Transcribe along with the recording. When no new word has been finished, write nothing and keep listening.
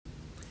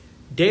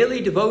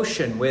Daily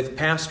Devotion with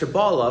Pastor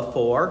Balla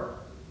for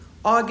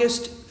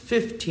August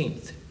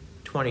 15th,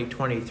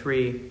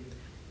 2023,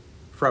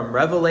 from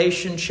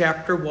Revelation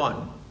chapter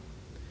 1,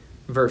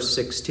 verse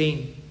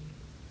 16.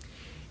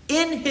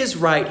 In his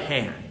right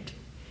hand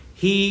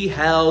he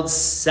held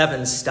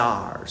 7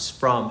 stars.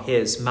 From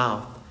his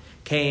mouth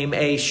came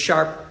a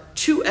sharp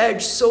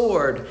 2-edged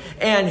sword,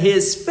 and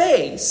his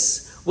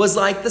face was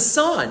like the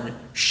sun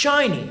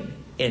shining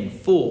in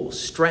full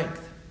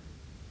strength.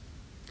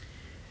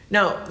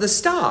 Now, the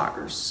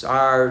stars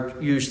are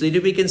usually to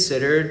be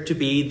considered to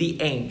be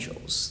the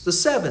angels, the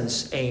 7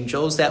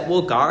 angels that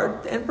will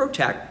guard and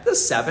protect the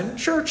 7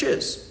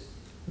 churches.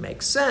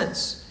 Makes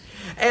sense.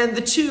 And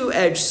the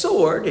 2-edged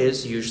sword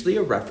is usually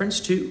a reference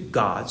to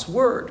God's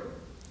word.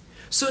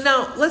 So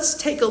now let's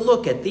take a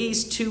look at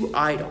these 2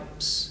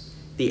 items,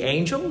 the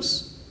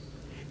angels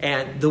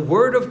and the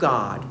word of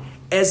God,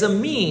 as a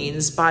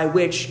means by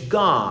which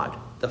God,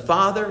 the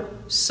Father,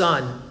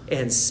 Son,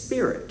 and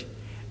Spirit,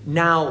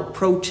 now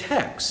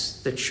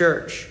protects the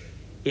church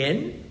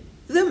in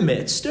the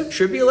midst of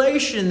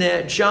tribulation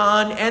that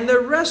John and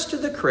the rest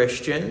of the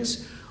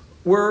Christians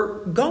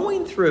were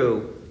going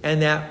through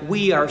and that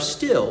we are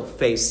still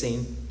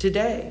facing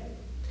today.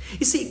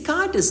 You see,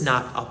 God does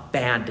not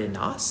abandon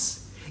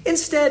us.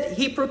 Instead,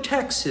 he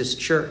protects his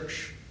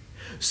church.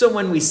 So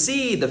when we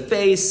see the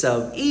face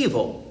of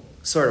evil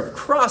sort of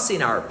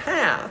crossing our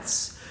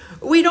paths,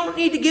 we don't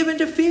need to give in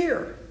to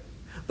fear,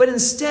 but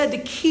instead to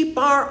keep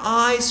our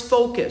eyes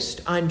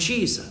focused on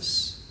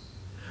Jesus,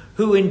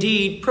 who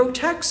indeed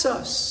protects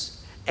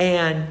us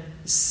and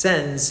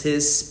sends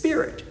his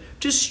Spirit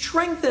to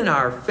strengthen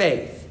our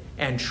faith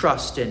and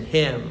trust in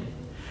him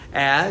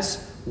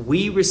as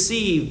we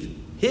receive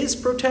his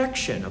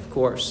protection, of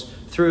course,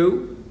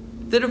 through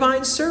the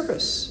divine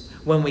service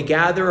when we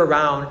gather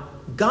around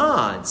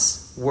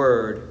God's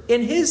word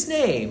in his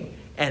name,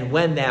 and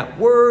when that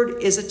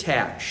word is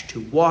attached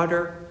to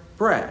water,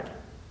 bread,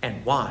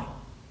 and wine.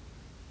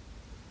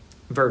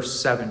 Verse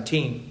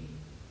 17,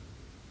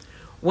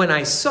 when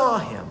I saw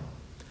him,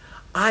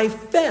 I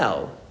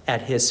fell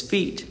at his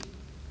feet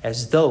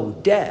as though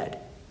dead.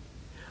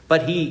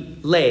 But he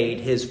laid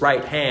his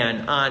right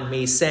hand on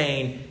me,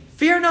 saying,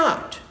 Fear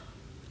not,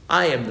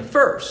 I am the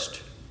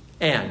first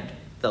and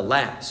the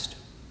last.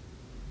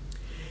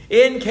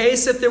 In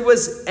case if there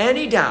was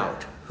any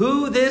doubt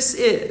who this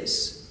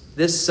is,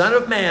 this Son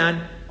of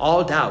Man,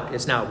 all doubt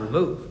is now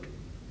removed.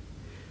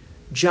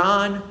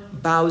 John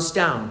bows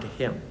down to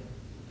him.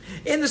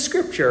 In the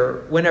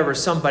scripture, whenever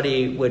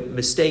somebody would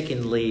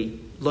mistakenly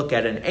look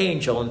at an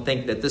angel and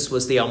think that this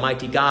was the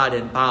Almighty God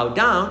and bow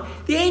down,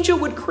 the angel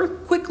would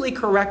quickly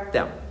correct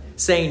them,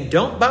 saying,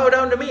 Don't bow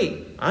down to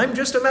me, I'm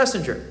just a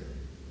messenger.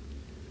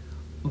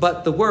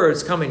 But the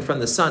words coming from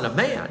the Son of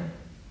Man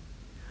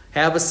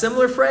have a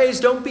similar phrase,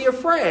 don't be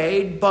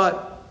afraid,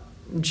 but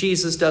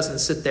Jesus doesn't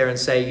sit there and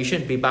say, you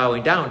shouldn't be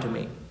bowing down to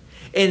me.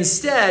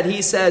 Instead,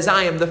 he says,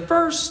 I am the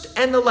first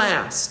and the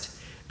last,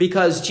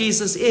 because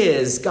Jesus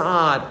is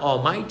God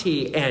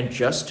Almighty, and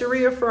just to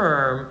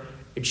reaffirm,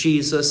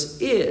 Jesus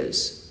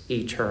is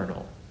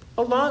eternal,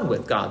 along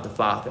with God the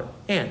Father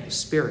and the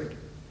Spirit.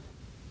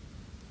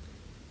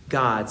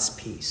 God's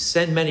peace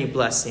and many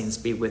blessings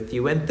be with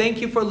you, and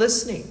thank you for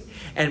listening.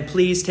 And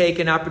please take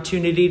an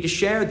opportunity to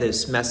share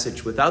this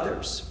message with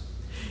others.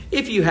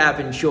 If you have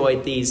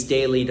enjoyed these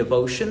daily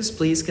devotions,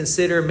 please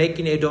consider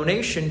making a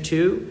donation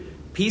to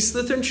Peace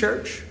Lutheran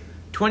Church,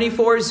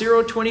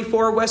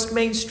 24024 West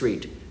Main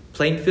Street,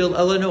 Plainfield,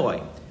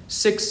 Illinois,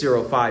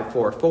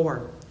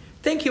 60544.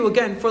 Thank you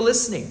again for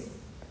listening.